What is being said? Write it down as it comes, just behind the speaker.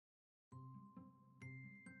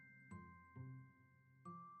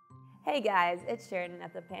Hey guys, it's Sheridan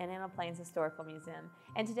at the Panhandle-Plains Historical Museum,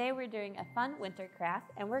 and today we're doing a fun winter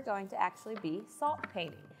craft and we're going to actually be salt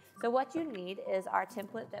painting. So what you need is our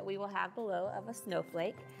template that we will have below of a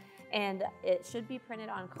snowflake, and it should be printed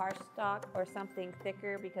on cardstock or something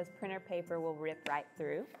thicker because printer paper will rip right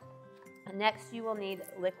through. Next you will need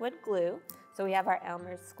liquid glue, so we have our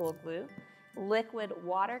Elmer's school glue, liquid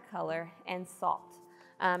watercolor, and salt.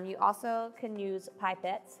 You also can use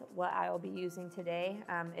pipettes, what I will be using today.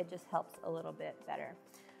 It just helps a little bit better.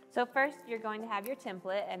 So first you're going to have your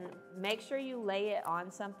template and make sure you lay it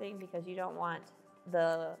on something because you don't want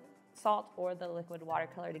the salt or the liquid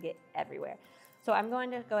watercolor to get everywhere. So I'm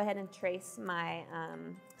going to go ahead and trace my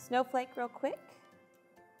snowflake real quick.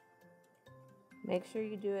 Make sure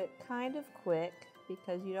you do it kind of quick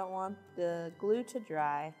because you don't want the glue to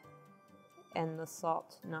dry and the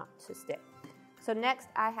salt not to stick. So next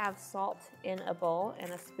I have salt in a bowl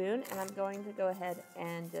and a spoon, and I'm going to go ahead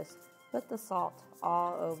and just put the salt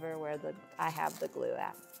all over where I have the glue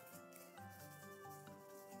at.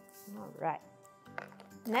 All right.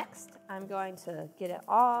 Next I'm going to get it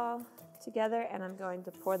all together and I'm going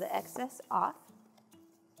to pour the excess off,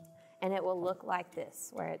 and it will look like this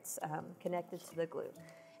where it's connected to the glue.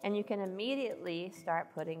 And you can immediately start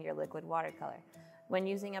putting your liquid watercolor. When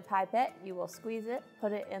using a pipette, you will squeeze it,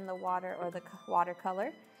 put it in the water or the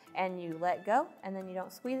watercolor, and you let go, and then you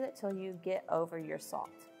don't squeeze it till you get over your salt.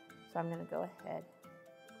 So I'm going to go ahead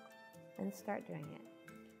and start doing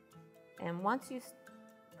it. And once you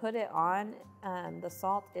put it on the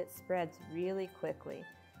salt, it spreads really quickly.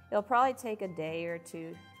 It'll probably take a day or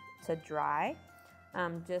two to dry,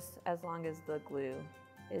 just as long as the glue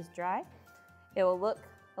is dry. It will look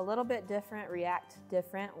a little bit different, react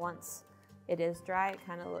different once it is dry. It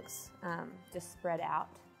kind of looks just spread out,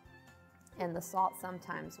 and the salt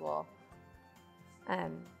sometimes will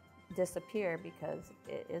disappear because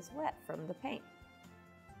it is wet from the paint.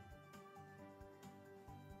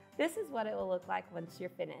 This is what it will look like once you're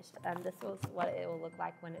finished. This is what it will look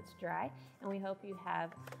like when it's dry, and we hope you have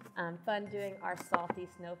fun doing our salty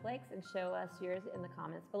snowflakes, and show us yours in the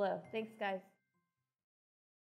comments below. Thanks guys.